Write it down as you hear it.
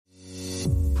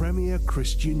Premier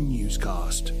Christian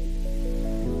Newscast.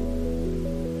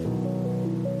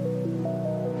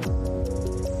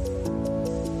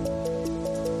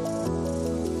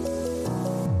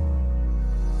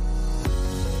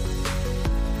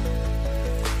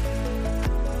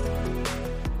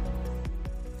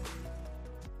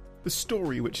 The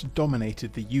story which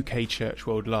dominated the UK church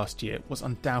world last year was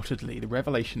undoubtedly the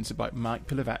revelations about Mike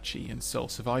Pilavachi and Soul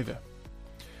Survivor.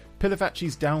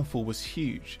 Pilavachi's downfall was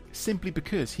huge, simply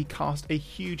because he cast a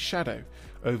huge shadow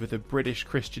over the British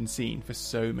Christian scene for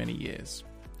so many years.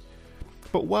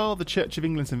 But while the Church of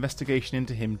England's investigation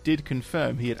into him did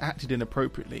confirm he had acted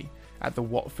inappropriately at the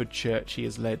Watford church he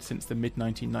has led since the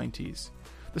mid-1990s,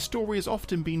 the story has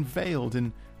often been veiled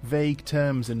in vague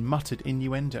terms and muttered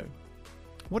innuendo.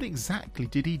 What exactly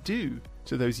did he do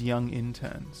to those young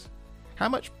interns? How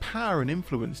much power and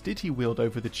influence did he wield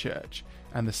over the church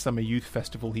and the summer youth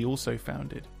festival he also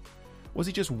founded? Was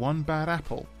he just one bad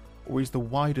apple, or is the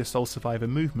wider Soul Survivor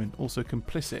movement also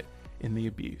complicit in the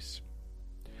abuse?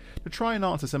 To try and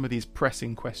answer some of these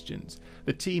pressing questions,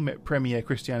 the team at Premier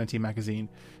Christianity magazine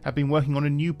have been working on a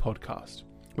new podcast,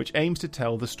 which aims to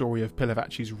tell the story of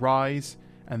Pilavachi's rise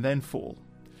and then fall,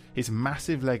 his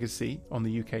massive legacy on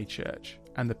the UK church,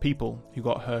 and the people who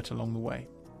got hurt along the way.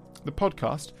 The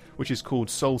podcast, which is called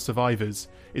Soul Survivors,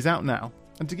 is out now,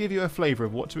 and to give you a flavour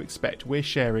of what to expect, we're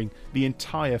sharing the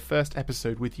entire first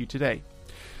episode with you today.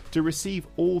 To receive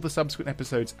all the subsequent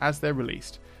episodes as they're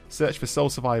released, search for Soul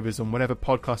Survivors on whatever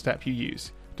podcast app you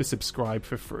use to subscribe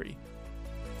for free.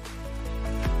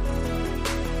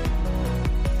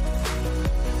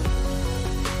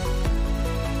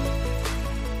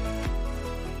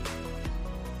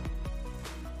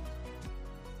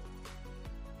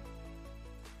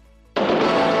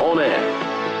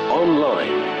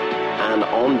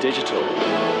 On digital,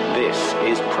 this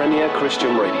is Premier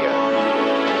Christian Radio.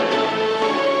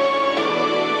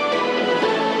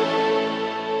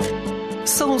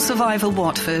 Soul Survivor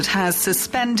Watford has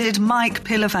suspended Mike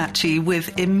Pilavachi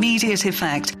with immediate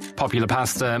effect. Popular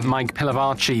pastor Mike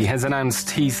Pilavachi has announced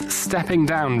he's stepping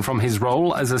down from his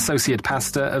role as associate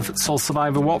pastor of Soul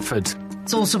Survivor Watford.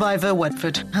 Soul Survivor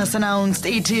Watford has announced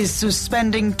it is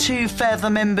suspending 2 further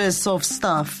members of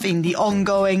staff in the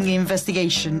ongoing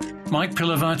investigation. Mike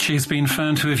Pilavachi has been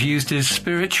found to have used his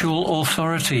spiritual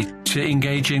authority to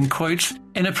engage in, quote,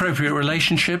 inappropriate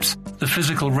relationships, the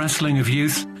physical wrestling of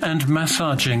youth, and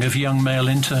massaging of young male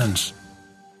interns.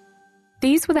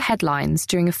 These were the headlines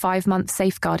during a 5-month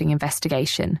safeguarding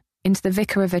investigation into the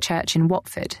vicar of a church in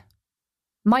Watford.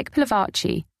 Mike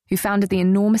Pilavachi, who founded the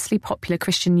enormously popular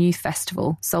Christian youth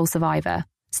festival, Soul Survivor,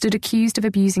 stood accused of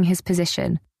abusing his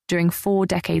position during 4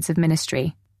 decades of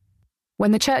ministry.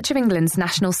 When the Church of England's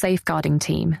national safeguarding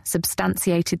team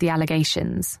substantiated the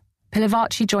allegations,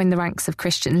 Pilavachi joined the ranks of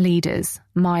Christian leaders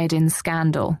mired in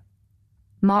scandal.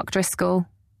 Mark Driscoll,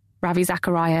 Ravi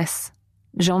Zacharias,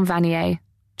 Jean Vanier,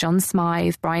 John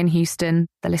Smythe, Brian Houston,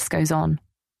 the list goes on.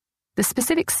 The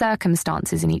specific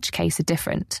circumstances in each case are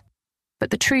different, but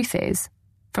the truth is,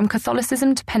 from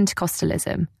Catholicism to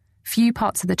Pentecostalism, few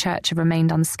parts of the church have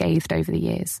remained unscathed over the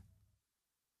years.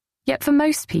 Yet for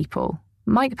most people,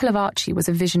 Mike Pilavachi was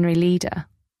a visionary leader,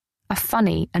 a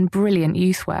funny and brilliant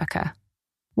youth worker,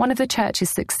 one of the church's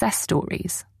success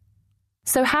stories.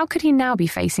 So how could he now be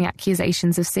facing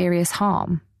accusations of serious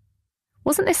harm?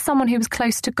 Wasn't this someone who was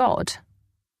close to God,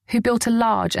 who built a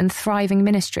large and thriving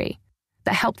ministry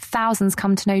that helped thousands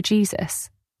come to know Jesus?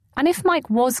 And if Mike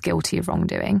was guilty of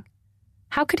wrongdoing,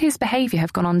 how could his behaviour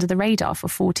have gone under the radar for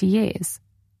 40 years?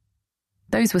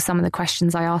 Those were some of the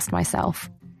questions I asked myself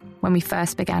when we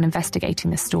first began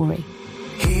investigating this story.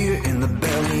 Here in the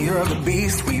belly of the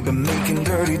beast, we've been making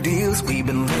dirty deals, we've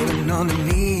been living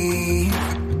underneath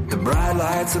the bright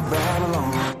lights of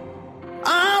Babylon.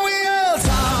 Are we all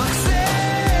toxic?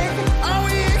 Are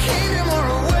we a kingdom or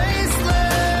a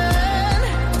wasteland?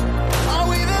 Are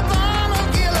we the balm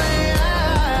of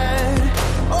Gilead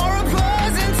or a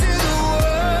poison to the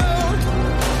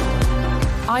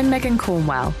world? I'm Megan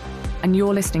Cornwell, and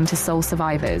you're listening to Soul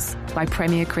Survivors by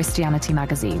Premier Christianity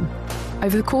magazine.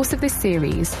 Over the course of this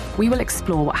series, we will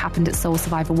explore what happened at Soul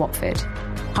Survivor Watford,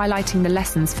 highlighting the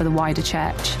lessons for the wider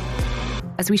church,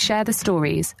 as we share the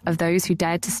stories of those who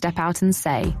dared to step out and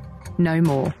say, no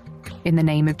more, in the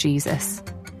name of Jesus.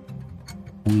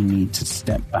 We need to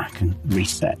step back and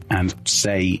reset and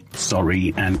say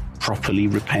sorry and properly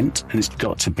repent. And it's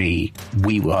got to be,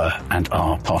 we were and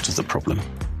are part of the problem.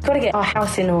 Got to get our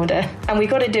house in order, and we've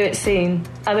got to do it soon.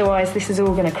 Otherwise, this is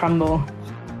all going to crumble.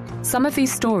 Some of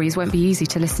these stories won't be easy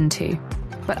to listen to,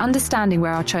 but understanding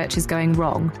where our church is going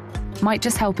wrong might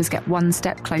just help us get one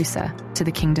step closer to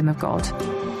the kingdom of God.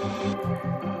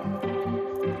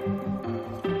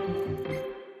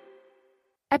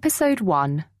 Episode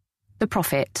 1. The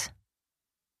Prophet.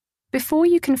 Before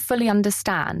you can fully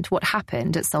understand what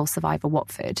happened at Soul Survivor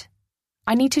Watford,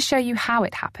 I need to show you how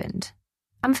it happened.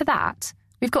 And for that,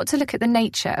 we've got to look at the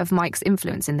nature of Mike's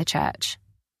influence in the church.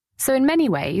 So in many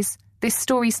ways, this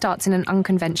story starts in an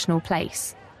unconventional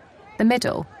place. The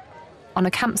middle, on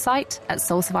a campsite at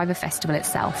Soul Survivor Festival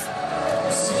itself.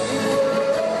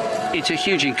 It's a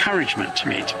huge encouragement to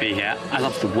me to be here. I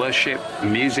love the worship, the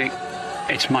music.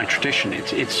 It's my tradition.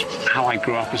 It's how I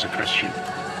grew up as a Christian.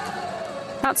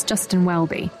 That's Justin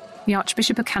Welby, the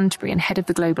Archbishop of Canterbury and head of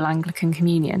the Global Anglican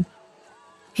Communion.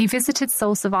 He visited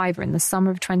Soul Survivor in the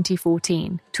summer of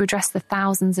 2014 to address the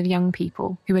thousands of young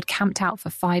people who had camped out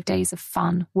for 5 days of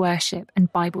fun, worship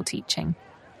and Bible teaching.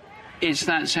 It's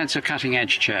that sense of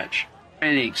cutting-edge church.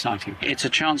 Really exciting. It's a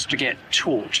chance to get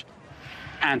taught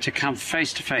and to come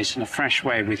face-to-face in a fresh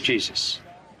way with Jesus.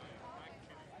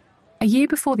 A year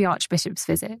before the Archbishop's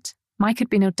visit, Mike had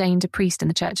been ordained a priest in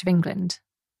the Church of England.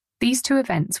 These two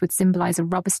events would symbolise a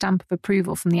rubber stamp of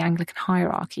approval from the Anglican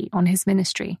hierarchy on his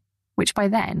ministry, which by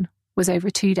then was over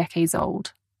 2 decades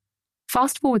old.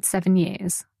 Fast forward 7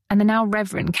 years, and the now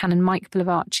Reverend Canon Mike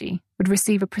Pilavachi would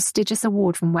receive a prestigious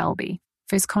award from Welby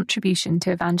for his contribution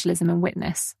to evangelism and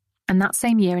witness, and that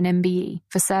same year an MBE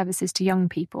for services to young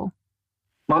people.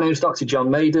 My name is Dr.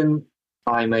 John Maiden.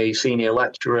 I'm a senior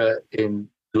lecturer in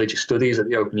religious studies at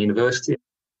the Open University.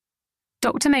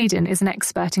 Dr. Maiden is an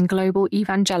expert in global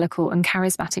evangelical and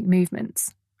charismatic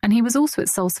movements, and he was also at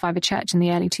Soul Survivor Church in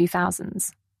the early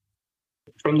 2000s.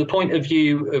 From the point of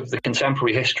view of the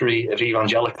contemporary history of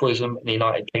evangelicalism in the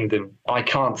United Kingdom, I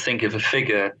can't think of a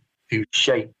figure who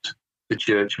shaped the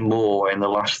church more in the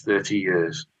last 30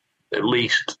 years, at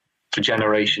least for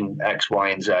generation X,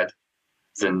 Y, and Z,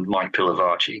 than Mike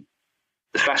Pilavachi.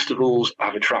 The festivals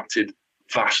have attracted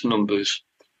vast numbers.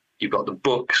 You've got the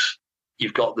books,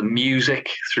 you've got the music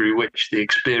through which the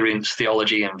experience,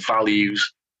 theology and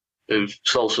values of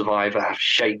Soul Survivor have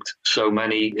shaped so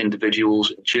many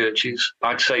individuals and churches.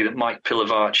 I'd say that Mike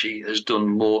Pilavachi has done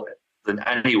more than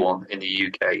anyone in the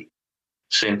UK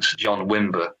since John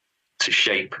Wimber to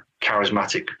shape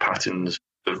charismatic patterns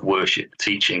of worship,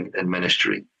 teaching and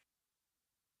ministry.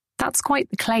 That's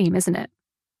quite the claim, isn't it?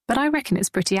 But I reckon it's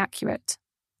pretty accurate.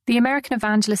 The American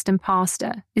evangelist and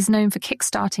pastor is known for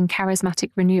kickstarting charismatic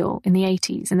renewal in the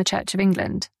 80s in the Church of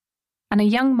England, and a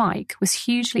young Mike was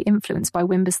hugely influenced by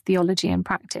Wimber's theology and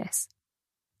practice.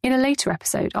 In a later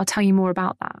episode, I'll tell you more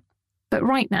about that. But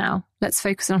right now, let's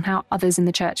focus on how others in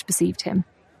the church perceived him.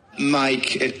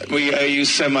 Mike, we owe you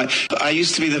so much. I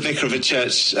used to be the vicar of a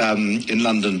church in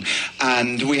London,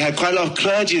 and we had quite a lot of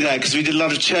clergy there because we did a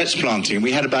lot of church planting.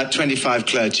 We had about 25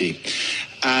 clergy.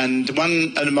 And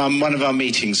one of our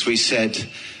meetings, we said,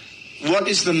 what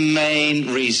is the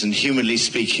main reason, humanly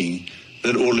speaking,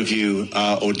 that all of you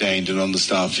are ordained and on the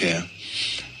staff here?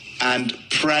 And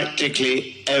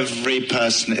practically every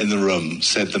person in the room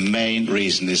said the main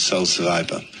reason is Soul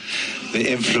Survivor.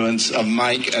 The influence of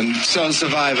Mike and Soul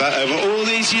Survivor over all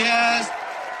these years.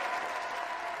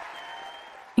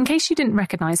 In case you didn't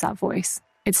recognise that voice,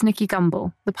 it's Nicky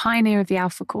Gumbel, the pioneer of the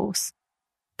Alpha Course.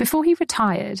 Before he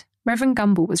retired, Reverend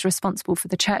Gumbel was responsible for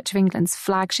the Church of England's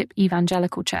flagship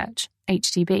evangelical church,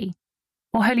 HTB,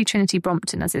 or Holy Trinity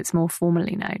Brompton as it's more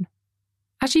formally known.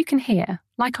 As you can hear,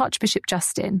 like Archbishop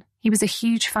Justin, he was a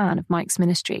huge fan of Mike's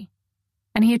ministry,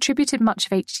 and he attributed much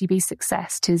of HTB's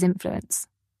success to his influence.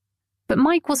 But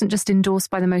Mike wasn't just endorsed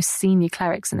by the most senior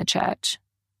clerics in the church.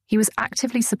 He was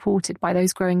actively supported by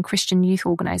those growing Christian youth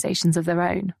organisations of their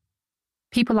own.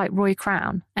 People like Roy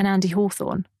Crown and Andy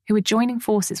Hawthorne, who were joining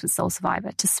forces with Soul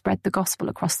Survivor to spread the gospel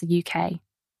across the UK.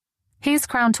 Here's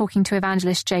Crown talking to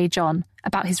evangelist Jay John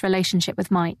about his relationship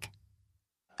with Mike.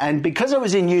 And because I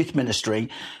was in youth ministry,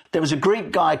 there was a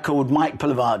Greek guy called Mike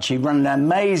Pilavachi running an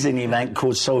amazing event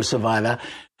called Soul Survivor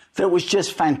that was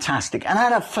just fantastic and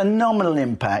had a phenomenal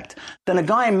impact. Then a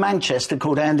guy in Manchester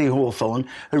called Andy Hawthorne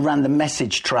who ran the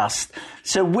Message Trust.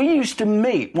 So we used to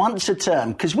meet once a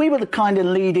term because we were the kind of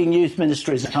leading youth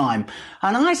ministries at the time.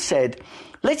 And I said,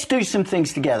 let's do some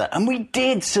things together. And we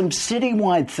did some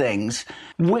citywide things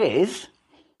with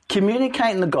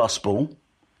communicating the gospel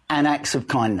and acts of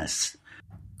kindness.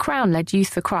 Crown led Youth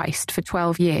for Christ for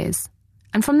 12 years,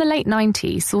 and from the late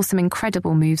 90s saw some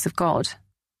incredible moves of God.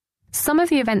 Some of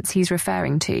the events he's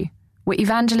referring to were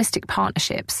evangelistic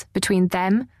partnerships between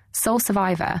them, Soul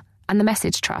Survivor, and the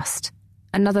Message Trust,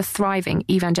 another thriving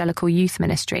evangelical youth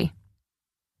ministry.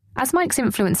 As Mike's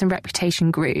influence and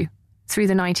reputation grew, through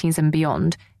the 90s and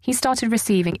beyond, he started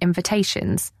receiving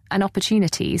invitations and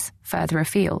opportunities further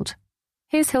afield.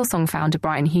 Here's Hillsong founder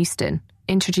Brian Houston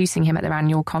introducing him at their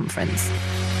annual conference.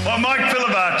 Well, Mike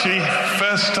Pilavachi,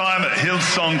 first time at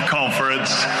Hillsong Conference,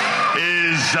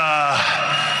 is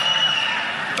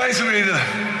basically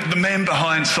the man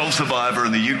behind Soul Survivor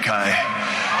in the UK.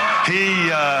 He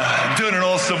doing an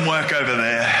awesome work over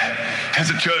there.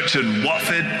 Has a church in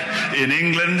Watford, in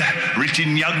England,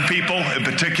 reaching young people in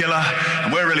particular.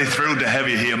 And we're really thrilled to have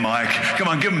you here, Mike. Come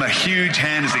on, give him a huge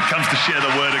hand as he comes to share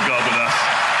the word of God with us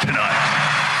tonight.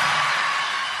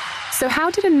 So how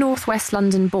did a northwest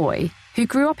London boy who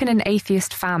grew up in an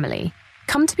atheist family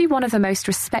come to be one of the most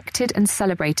respected and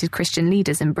celebrated Christian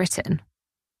leaders in Britain?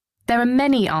 There are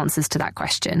many answers to that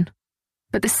question,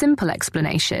 but the simple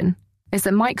explanation is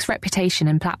that Mike's reputation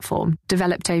and platform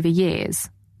developed over years,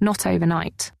 not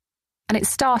overnight. And it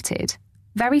started,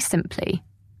 very simply,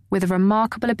 with a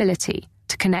remarkable ability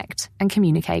to connect and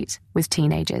communicate with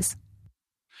teenagers.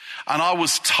 And I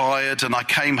was tired and I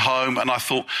came home and I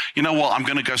thought, you know what, I'm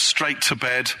going to go straight to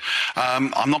bed.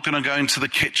 I'm not going to go into the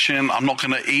kitchen. I'm not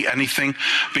going to eat anything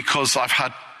because I've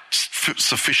had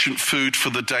sufficient food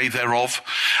for the day thereof.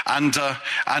 And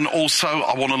also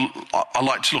I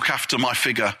like to look after my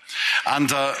figure.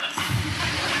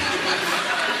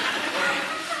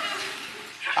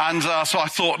 And so I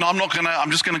thought, no, I'm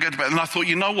just going to go to bed. And I thought,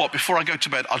 you know what, before I go to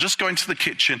bed, I'll just go into the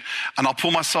kitchen and I'll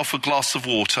pour myself a glass of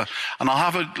water. And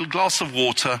I'll have a glass of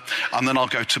water and then I'll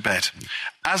go to bed.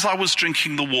 As I was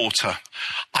drinking the water,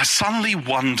 I suddenly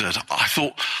wondered,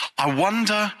 I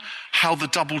wonder how the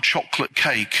double chocolate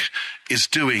cake is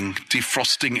doing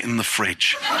defrosting in the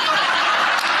fridge.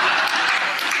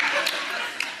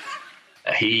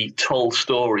 He told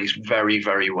stories very,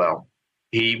 very well.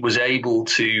 He was able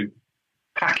to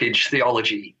package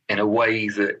theology in a way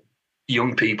that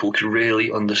young people could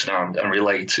really understand and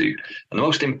relate to. And the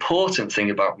most important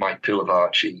thing about Mike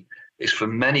Pilavachi is for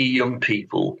many young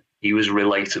people, he was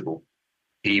relatable.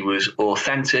 He was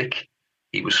authentic.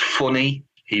 He was funny.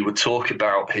 He would talk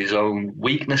about his own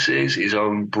weaknesses, his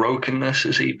own brokenness,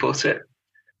 as he put it.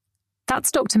 That's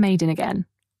Dr. Maiden again.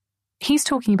 He's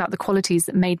talking about the qualities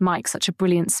that made Mike such a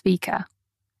brilliant speaker.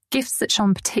 Gifts that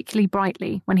shone particularly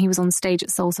brightly when he was on stage at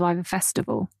Soul Survivor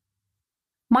Festival.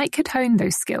 Mike had honed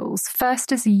those skills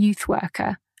first as a youth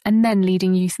worker and then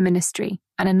leading youth ministry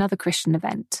and another Christian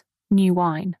event, New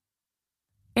Wine.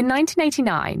 In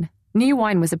 1989, New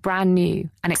Wine was a brand new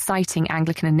and exciting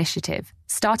Anglican initiative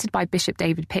started by Bishop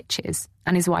David Pitches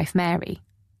and his wife Mary.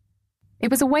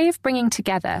 It was a way of bringing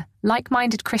together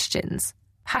like-minded Christians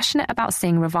passionate about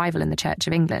seeing revival in the Church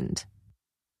of England.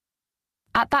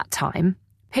 At that time,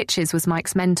 Pitches was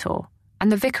Mike's mentor and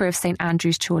the vicar of St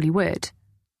Andrew's Chorley Wood,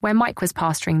 where Mike was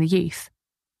pastoring the youth.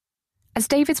 As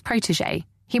David's protégé,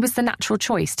 he was the natural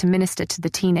choice to minister to the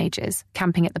teenagers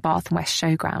camping at the Bath and West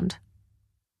Showground.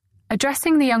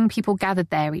 Addressing the young people gathered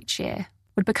there each year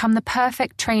would become the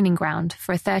perfect training ground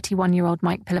for a 31-year-old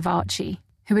Mike Pilavachi,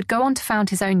 who would go on to found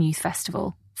his own youth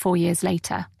festival 4 years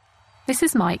later. This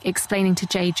is Mike explaining to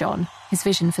J. John his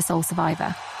vision for Soul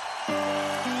Survivor.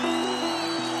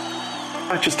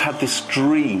 I just had this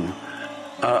dream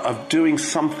of doing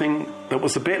something that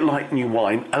was a bit like New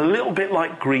Wine, a little bit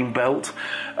like Greenbelt,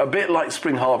 a bit like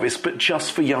Spring Harvest, but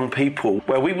just for young people,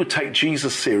 where we would take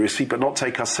Jesus seriously but not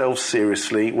take ourselves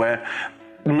seriously, where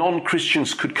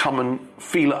non-Christians could come and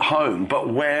feel at home,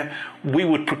 but where we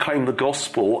would proclaim the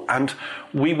gospel and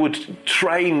we would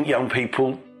train young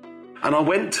people. And I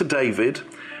went to David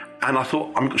and I thought,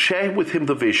 I'm going to share with him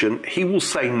the vision. He will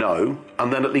say no,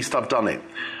 and then at least I've done it.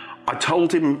 I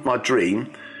told him my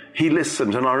dream. He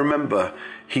listened, and I remember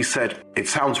he said, it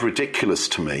sounds ridiculous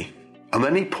to me. And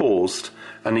then he paused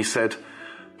and he said,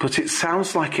 but it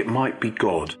sounds like it might be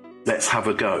God. Let's have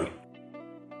a go.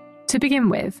 To begin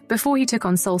with, before he took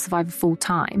on Soul Survivor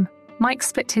full-time, Mike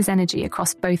split his energy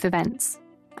across both events.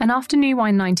 And after New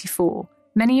Wine 94,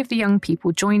 many of the young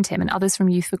people joined him and others from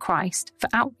Youth for Christ for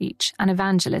outreach and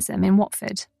evangelism in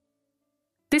Watford.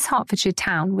 This Hertfordshire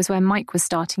town was where Mike was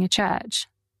starting a church.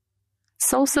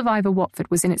 Soul Survivor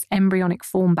Watford was in its embryonic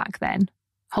form back then,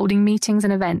 holding meetings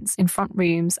and events in front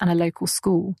rooms and a local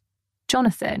school.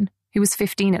 Jonathan, who was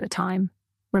 15 at the time,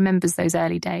 remembers those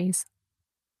early days.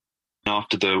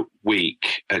 After the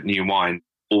week at New Wine,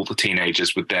 all the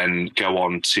teenagers would then go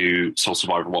on to Soul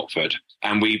Survivor Watford.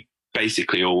 And we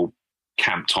basically all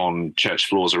camped on church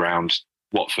floors around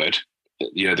Watford.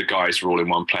 You know, the guys were all in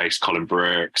one place, Colin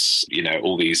Brooks, you know,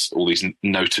 all these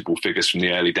notable figures from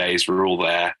the early days were all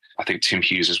there. I think Tim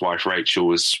Hughes' wife, Rachel,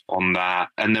 was on that.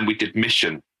 And then we did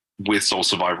mission with Soul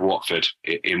Survivor Watford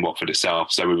in Watford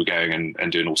itself. So we were going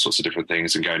and doing all sorts of different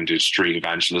things and going and doing street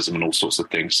evangelism and all sorts of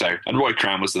things. So, and Roy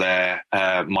Cram was there.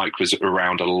 Mike was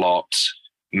around a lot.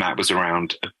 Matt was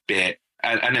around a bit.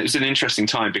 And it was an interesting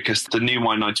time because the New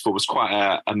Wine 94 was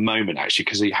quite a moment, actually,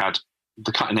 because he had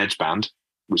the Cutting Edge Band,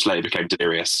 which later became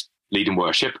Delirious, leading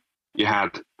worship. You had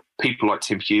people like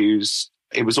Tim Hughes.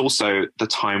 It was also the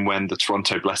time when the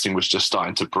Toronto Blessing was just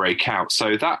starting to break out.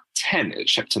 So that tent at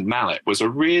Shepton Mallet was a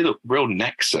real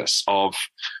nexus of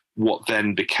what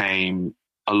then became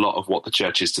a lot of what the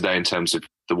church is today in terms of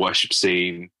the worship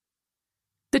scene.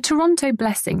 The Toronto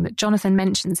Blessing that Jonathan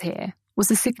mentions here was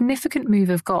a significant move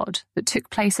of God that took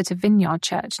place at a vineyard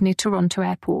church near Toronto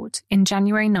Airport in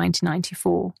January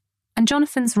 1994. And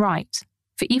Jonathan's right.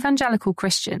 For evangelical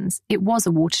Christians, it was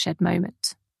a watershed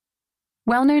moment.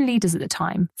 Well-known leaders at the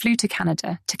time flew to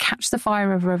Canada to catch the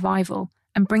fire of a revival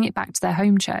and bring it back to their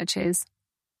home churches.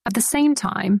 At the same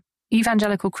time,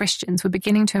 evangelical Christians were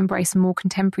beginning to embrace more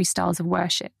contemporary styles of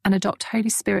worship and adopt Holy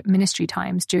Spirit ministry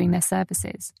times during their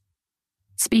services.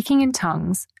 Speaking in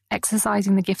tongues,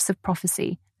 exercising the gifts of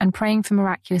prophecy, and praying for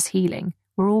miraculous healing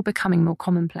were all becoming more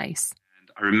commonplace.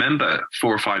 I remember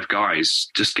 4 or 5 guys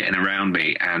just getting around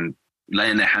me and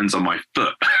laying their hands on my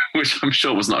foot, which I'm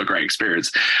sure was not a great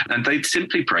experience. And they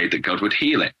simply prayed that God would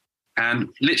heal it. And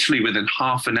literally within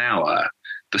half an hour,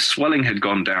 the swelling had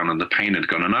gone down and the pain had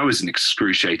gone. And I was in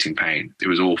excruciating pain. It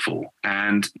was awful.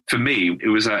 And for me, it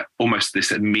was almost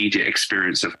this immediate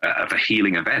experience of a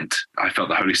healing event. I felt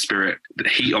the Holy Spirit, the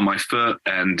heat on my foot,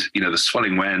 and, the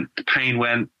swelling went, the pain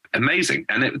went. Amazing.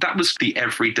 And that was the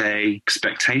everyday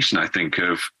expectation, I think,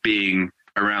 of being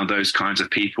around those kinds of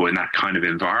people in that kind of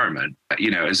environment,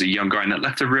 as a young guy. And that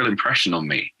left a real impression on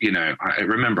me. I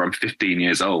remember I'm 15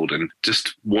 years old and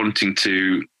just wanting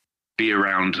to be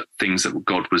around things that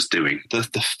God was doing. The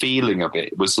feeling of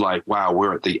it was like, wow,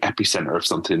 we're at the epicenter of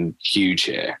something huge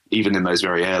here, even in those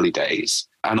very early days.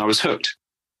 And I was hooked.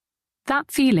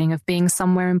 That feeling of being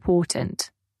somewhere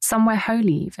important, somewhere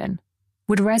holy even,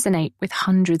 would resonate with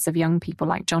hundreds of young people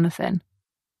like Jonathan,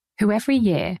 who every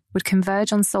year would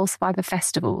converge on Soul Survivor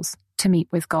festivals to meet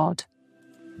with God.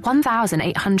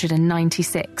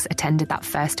 1,896 attended that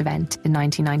first event in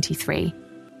 1993.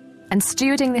 And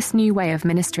stewarding this new way of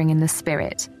ministering in the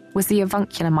Spirit was the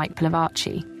avuncular Mike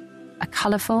Pilavachi, a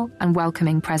colourful and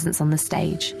welcoming presence on the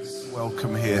stage.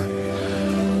 Welcome here.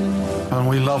 And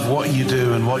we love what you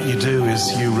do, and what you do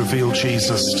is you reveal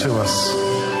Jesus to us.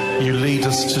 You lead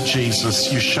us to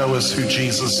Jesus. You show us who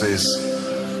Jesus is.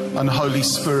 And Holy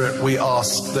Spirit, we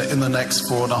ask that in the next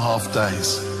 4.5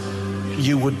 days,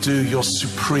 you would do your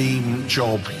supreme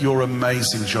job, your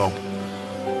amazing job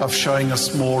of showing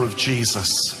us more of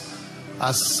Jesus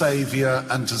as Saviour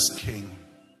and as King.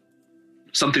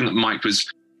 Something that Mike was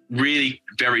really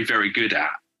very, very good at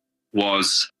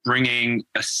was bringing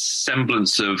a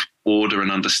semblance of order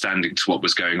and understanding to what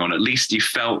was going on. At least you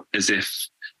felt as if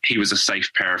he was a safe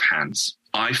pair of hands.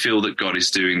 I feel that God is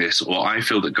doing this, or I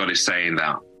feel that God is saying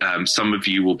that. Some of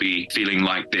you will be feeling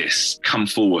like this. Come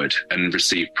forward and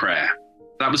receive prayer.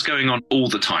 That was going on all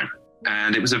the time.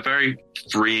 And it was a very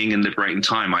freeing and liberating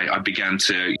time. I began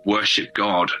to worship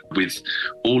God with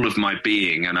all of my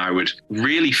being, and I would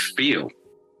really feel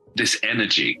this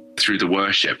energy through the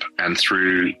worship and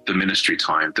through the ministry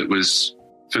time that was,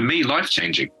 for me,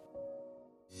 life-changing.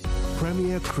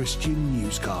 Premier Christian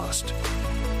Newscast.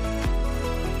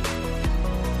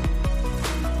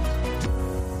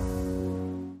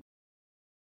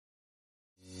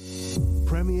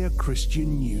 Premier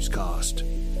Christian Newscast.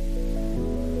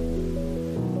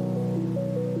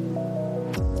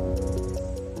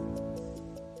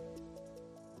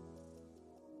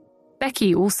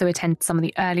 Becky also attended some of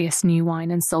the earliest New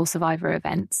Wine and Soul Survivor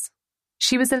events.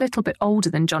 She was a little bit older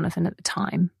than Jonathan at the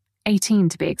time, 18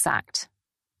 to be exact,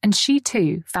 and she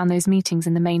too found those meetings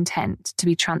in the main tent to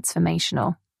be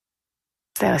transformational.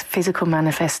 There were physical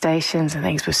manifestations and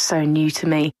things were so new to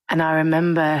me. And I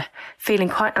remember feeling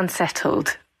quite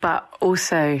unsettled, but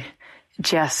also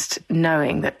just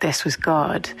knowing that this was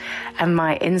God. And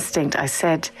my instinct, I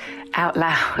said out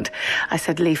loud, I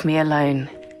said, leave me alone.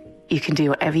 You can do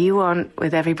whatever you want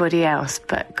with everybody else,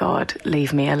 but God,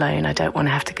 leave me alone. I don't want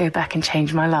to have to go back and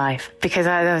change my life. Because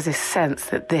there was this sense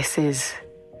that this is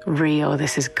real,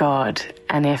 this is God.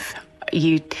 And if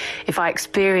I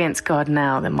experience God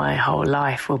now, then my whole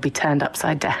life will be turned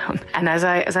upside down. And as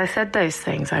I said those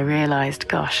things, I realized,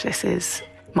 gosh,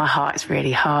 my heart is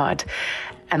really hard.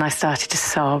 And I started to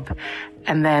sob.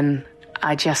 And then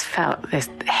I just felt this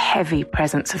heavy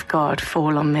presence of God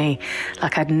fall on me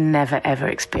like I'd never, ever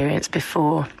experienced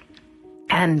before.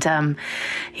 And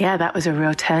that was a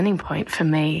real turning point for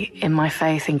me in my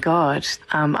faith in God.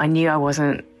 I knew I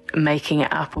wasn't making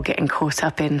it up or getting caught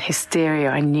up in hysteria.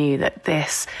 I knew that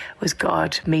this was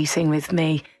God meeting with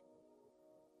me.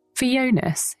 For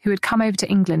Jonas, who had come over to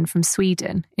England from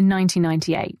Sweden in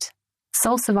 1998,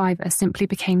 Soul Survivor simply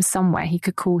became somewhere he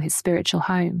could call his spiritual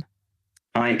home.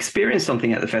 I experienced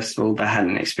something at the festival that I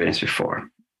hadn't experienced before.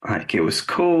 Like, it was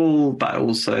cool, but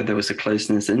also there was a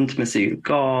closeness and intimacy with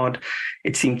God.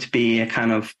 It seemed to be a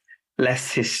kind of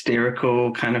less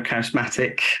hysterical, kind of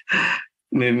charismatic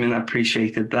movement. I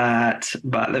appreciated that,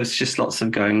 but there was just lots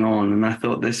of going on, and I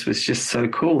thought this was just so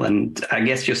cool. And I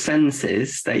guess your sense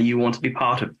is that you want to be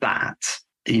part of that.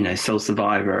 You know, Soul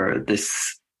Survivor,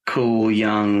 this cool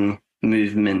young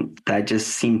movement that just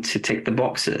seemed to tick the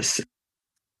boxes.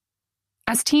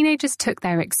 As teenagers took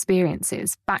their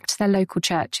experiences back to their local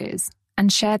churches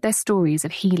and shared their stories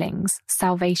of healings,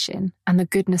 salvation, and the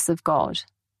goodness of God,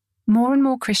 more and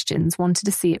more Christians wanted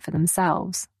to see it for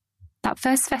themselves. That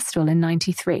first festival in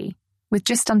 '93, with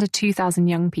just under 2,000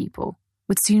 young people,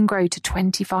 would soon grow to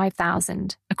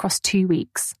 25,000 across 2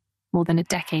 weeks, more than a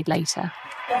decade later.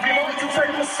 Would you like to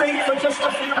take a seat for just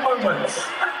a few moments?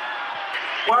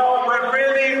 Well, we're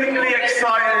really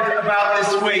excited about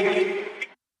this week.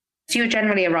 So you would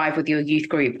generally arrive with your youth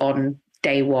group on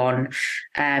day one,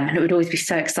 and it would always be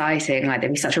so exciting. Like,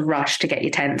 there'd be such a rush to get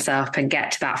your tents up and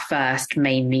get to that first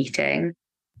main meeting.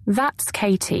 That's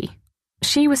Katie.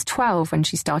 She was 12 when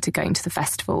she started going to the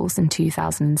festivals in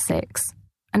 2006,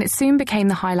 and it soon became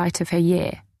the highlight of her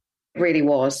year. It really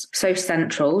was so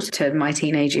central to my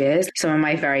teenage years. Some of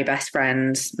my very best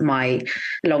friends, my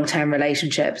long-term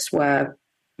relationships were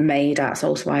made at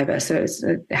Soul Survivor, so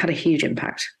it had a huge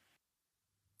impact.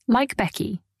 Like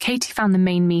Becky, Katie found the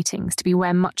main meetings to be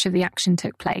where much of the action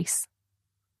took place.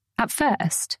 At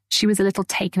first, she was a little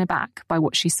taken aback by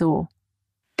what she saw.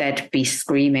 There'd be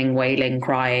screaming, wailing,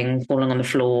 crying, falling on the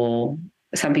floor.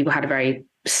 Some people had a very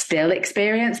still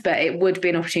experience, but it would be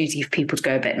an opportunity for people to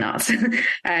go a bit nuts.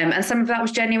 And some of that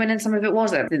was genuine and some of it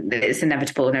wasn't. It's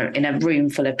inevitable in a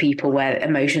room full of people where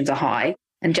emotions are high.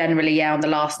 And generally, on the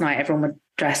last night, everyone would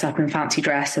dress up in fancy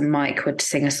dress and Mike would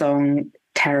sing a song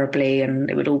terribly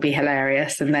and it would all be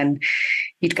hilarious. And then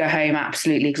you'd go home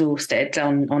absolutely exhausted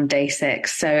on day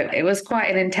 6. So it was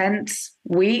quite an intense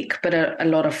week, but a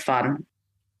lot of fun.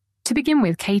 To begin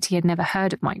with, Katie had never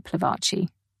heard of Mike Pilavachi,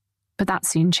 but that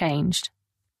soon changed.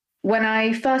 When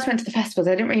I first went to the festivals,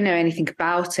 I didn't really know anything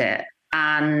about it.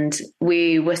 And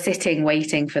we were sitting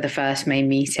waiting for the first main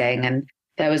meeting, and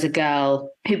there was a girl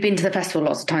who'd been to the festival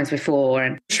lots of times before,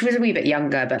 and she was a wee bit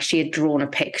younger, but she had drawn a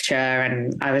picture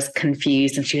and I was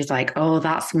confused, and she was like, "Oh,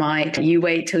 that's Mike. You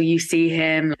wait till you see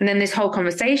him." And then this whole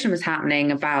conversation was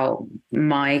happening about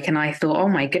Mike, and I thought, oh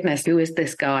my goodness, who is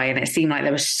this guy? And it seemed like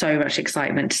there was so much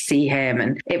excitement to see him,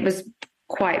 and it was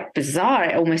quite bizarre.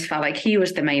 It almost felt like he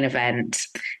was the main event,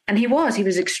 and he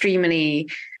was extremely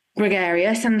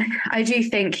gregarious, and I do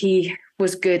think he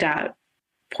was good at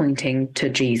pointing to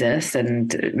Jesus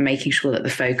and making sure that the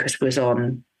focus was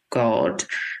on God.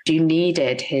 You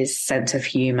needed his sense of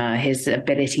humor, his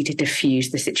ability to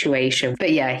diffuse the situation.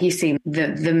 But yeah, he seemed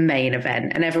the main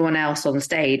event, and everyone else on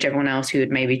stage, everyone else who would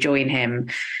maybe join him,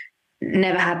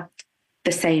 never had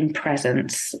the same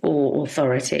presence or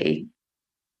authority.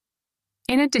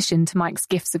 In addition to Mike's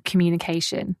gifts of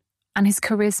communication and his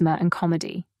charisma and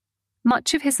comedy,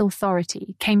 much of his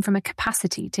authority came from a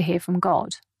capacity to hear from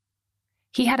God.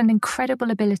 He had an incredible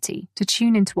ability to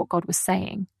tune into what God was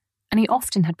saying, and he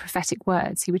often had prophetic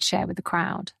words he would share with the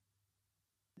crowd.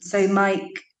 So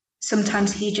Mike,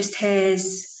 sometimes he just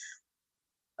hears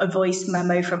a voice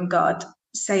memo from God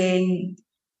saying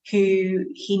who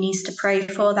he needs to pray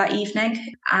for that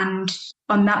evening. And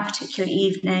on that particular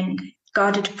evening,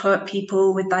 God had put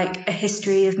people with like a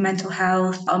history of mental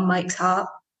health on Mike's heart.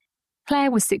 Claire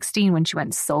was 16 when she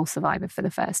went to Soul Survivor for the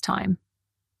first time.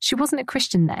 She wasn't a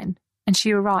Christian then, and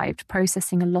she arrived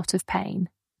processing a lot of pain.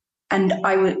 And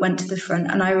I went to the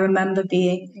front, and I remember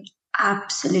being an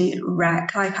absolute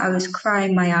wreck. Like, I was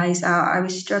crying my eyes out. I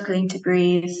was struggling to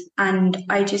breathe. And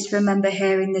I just remember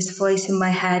hearing this voice in my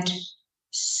head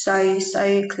so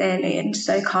clearly and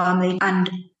so calmly. And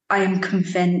I am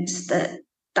convinced that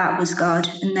that was God,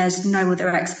 and there's no other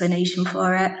explanation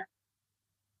for it.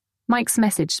 Mike's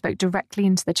message spoke directly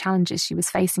into the challenges she was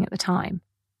facing at the time.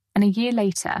 And a year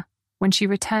later, when she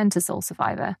returned to Soul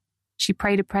Survivor, she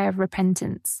prayed a prayer of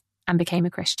repentance and became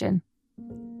a Christian.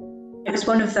 It was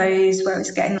one of those where it was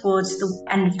getting towards the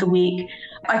end of the week.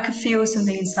 I could feel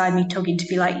something inside me tugging to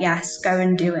be like, yes, go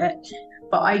and do it.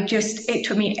 But it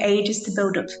took me ages to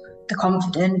build up the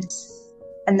confidence.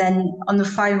 And then on the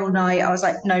final night, I was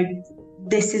like, no,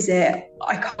 this is it.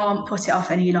 I can't put it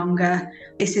off any longer.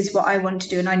 This is what I want to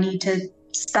do, and I need to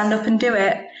stand up and do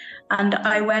it. And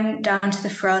I went down to the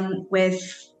front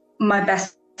with my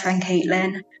best friend,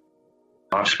 Caitlin.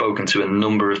 I've spoken to a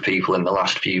number of people in the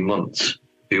last few months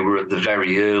who were at the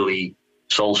very early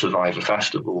Soul Survivor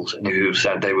festivals and who have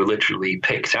said they were literally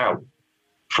picked out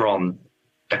from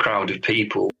a crowd of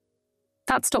people.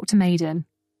 That's Dr. Maiden.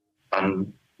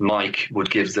 And Mike would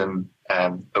give them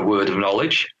a word of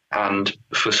knowledge. And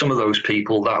for some of those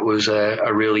people, that was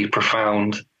a really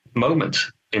profound moment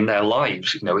in their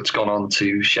lives. You know, it's gone on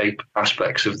to shape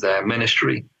aspects of their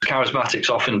ministry. Charismatics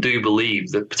often do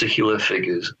believe that particular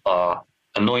figures are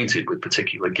anointed with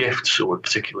particular gifts or with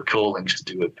particular callings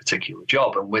to do a particular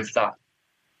job. And with that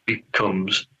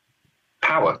becomes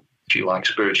power, if you like,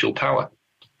 spiritual power.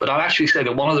 But I'd actually say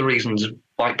that one of the reasons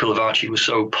Mike Pilavachi was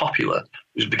so popular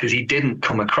was because he didn't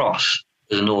come across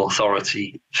as an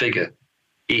authority figure.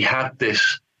 He had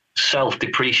this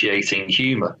self-depreciating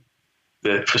humor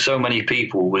that for so many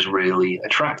people was really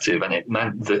attractive, and it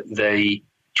meant that they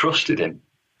trusted him.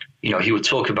 You know, he would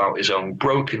talk about his own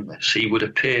brokenness. He would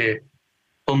appear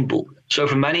humble. So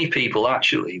for many people,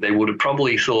 actually, they would have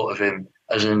probably thought of him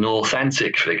as an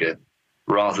authentic figure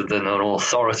rather than an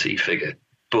authority figure.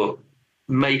 But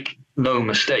make no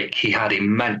mistake, he had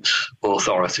immense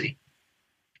authority.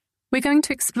 We're going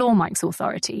to explore Mike's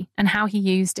authority and how he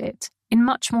used it in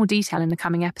much more detail in the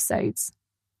coming episodes.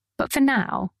 But for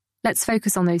now, let's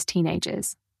focus on those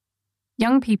teenagers.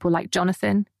 Young people like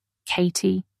Jonathan,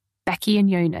 Katie, Becky and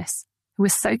Jonas, who were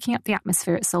soaking up the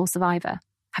atmosphere at Soul Survivor,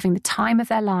 having the time of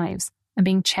their lives and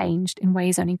being changed in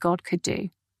ways only God could do.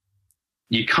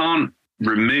 You can't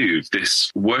remove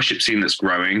this worship scene that's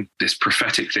growing, this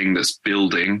prophetic thing that's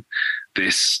building,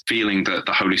 this feeling that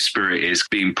the Holy Spirit is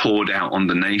being poured out on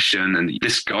the nation, and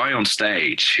this guy on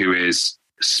stage who is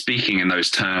speaking in those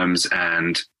terms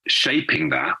and shaping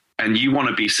that. And you want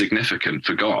to be significant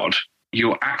for God.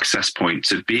 Your access point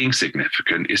to being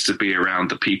significant is to be around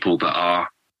the people that are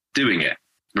doing it,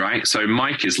 right? So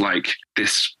Mike is like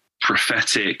this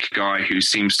prophetic guy who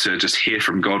seems to just hear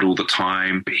from God all the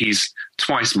time. He's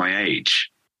twice my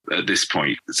age at this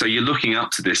point. So you're looking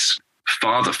up to this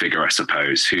father figure, I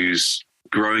suppose, who's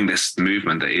growing this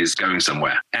movement that is going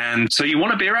somewhere. And so you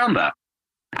want to be around that.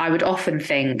 I would often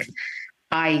think,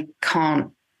 I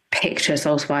can't picture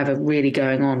Soul Survivor really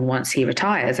going on once he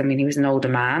retires. I mean, he was an older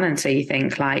man. And so you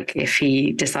think, like, if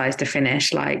he decides to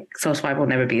finish, like, Soul Survivor will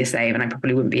never be the same. And I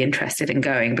probably wouldn't be interested in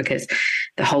going because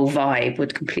the whole vibe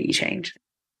would completely change.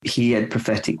 He had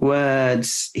prophetic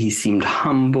words. He seemed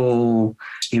humble.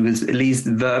 He was at least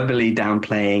verbally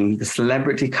downplaying the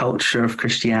celebrity culture of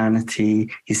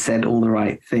Christianity. He said all the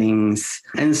right things.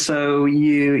 And so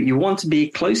you want to be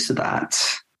close to that.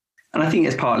 And I think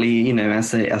it's partly, you know,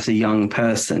 as a young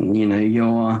person, you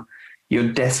know,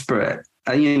 you're desperate.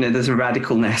 You know, there's a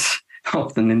radicalness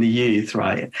often in the youth,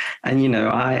 right? And, you know,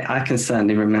 I can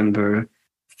certainly remember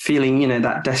feeling, you know,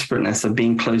 that desperateness of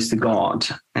being close to God.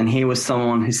 And he was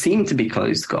someone who seemed to be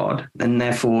close to God. And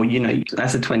therefore, you know,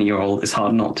 as a 20-year-old, it's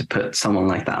hard not to put someone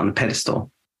like that on a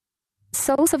pedestal.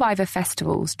 Soul Survivor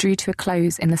festivals drew to a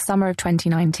close in the summer of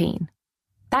 2019.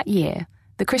 That year,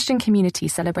 the Christian community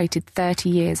celebrated 30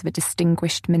 years of a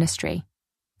distinguished ministry.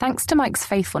 Thanks to Mike's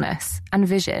faithfulness and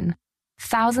vision,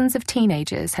 thousands of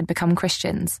teenagers had become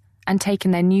Christians and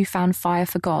taken their newfound fire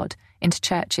for God into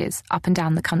churches up and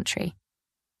down the country.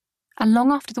 And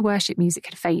long after the worship music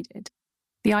had faded,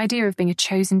 the idea of being a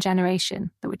chosen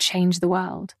generation that would change the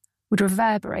world would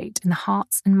reverberate in the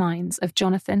hearts and minds of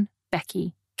Jonathan,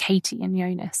 Becky, Katie and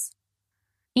Jonas.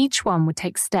 Each one would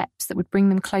take steps that would bring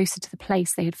them closer to the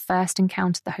place they had first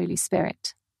encountered the Holy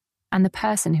Spirit and the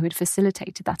person who had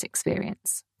facilitated that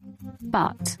experience.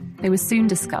 But they would soon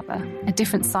discover a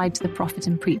different side to the prophet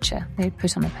and preacher they had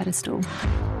put on a pedestal.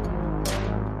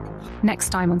 Next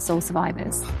time on Soul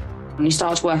Survivors. When you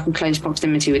start to work in close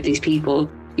proximity with these people,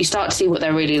 you start to see what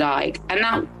they're really like. And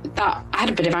that I had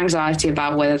a bit of anxiety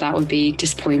about whether that would be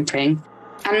disappointing.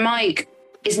 And Mike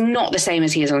is not the same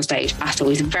as he is on stage at all.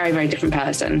 He's a very, very different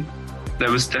person.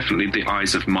 There was definitely the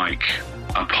eyes of Mike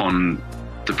upon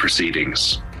the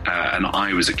proceedings, and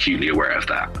I was acutely aware of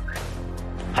that.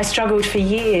 I struggled for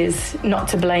years not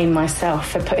to blame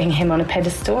myself for putting him on a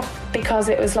pedestal, because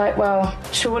it was like, well,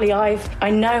 surely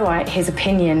I know his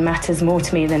opinion matters more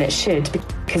to me than it should,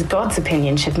 because God's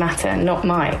opinion should matter, not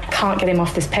mine. I can't get him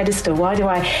off this pedestal. Why do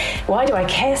I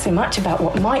care so much about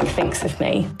what Mike thinks of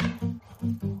me?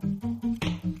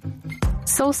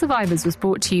 Soul Survivors was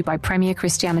brought to you by Premier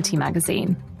Christianity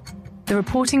magazine. The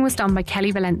reporting was done by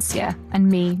Kelly Valencia and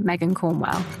me, Megan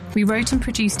Cornwell. We wrote and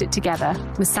produced it together,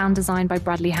 with sound design by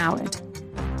Bradley Howard.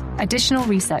 Additional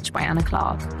research by Anna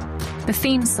Clark. The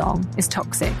theme song is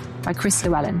Toxic by Chris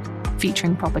Llewellyn,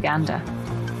 featuring Propaganda.